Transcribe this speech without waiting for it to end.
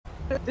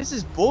This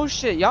is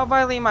bullshit. Y'all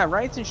violating my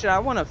rights and shit. I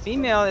want a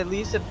female at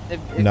least. If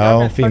No, y'all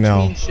gonna touch female.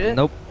 me and shit.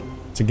 Nope.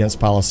 It's against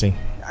policy.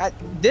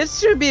 This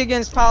should be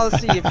against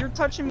policy. If you're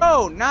touching me,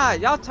 oh nah,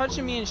 y'all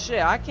touching me and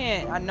shit. I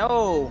can't. I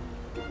know.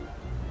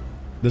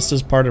 This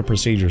is part of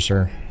procedure,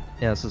 sir.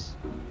 Yeah, this is.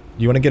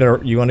 You want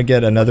to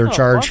get another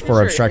charge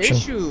for obstruction?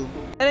 Issue?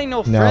 That ain't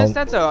no No.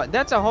 frisk.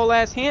 That's a whole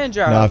ass hand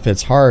job. No, if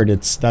it's hard,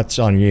 that's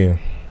on you.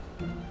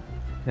 Yeah,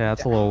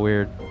 that's a little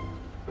weird.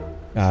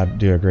 I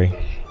do agree.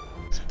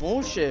 It's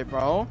bullshit,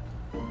 bro.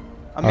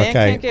 A man Okay.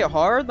 can't get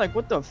hard. Like,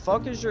 what the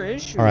fuck is your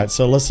issue? All right,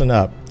 so listen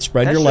up.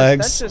 Spread That's your just- legs.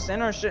 That's just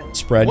in our shit.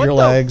 Spread What your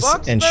the legs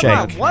fuck? and Spread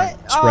my shake.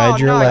 what? Spread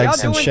your nah, legs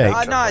y'all and doing,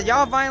 shake. Nah,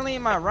 y'all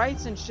violating my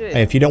rights and shit.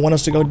 Hey, if you don't want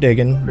us to go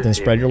digging, then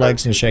spread your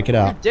legs and shake it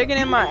out. Digging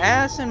in my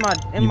ass and my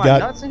You got-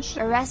 nuts and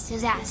shit. Arrest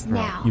his ass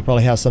now. You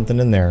probably have something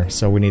in there,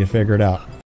 so we need to figure it out.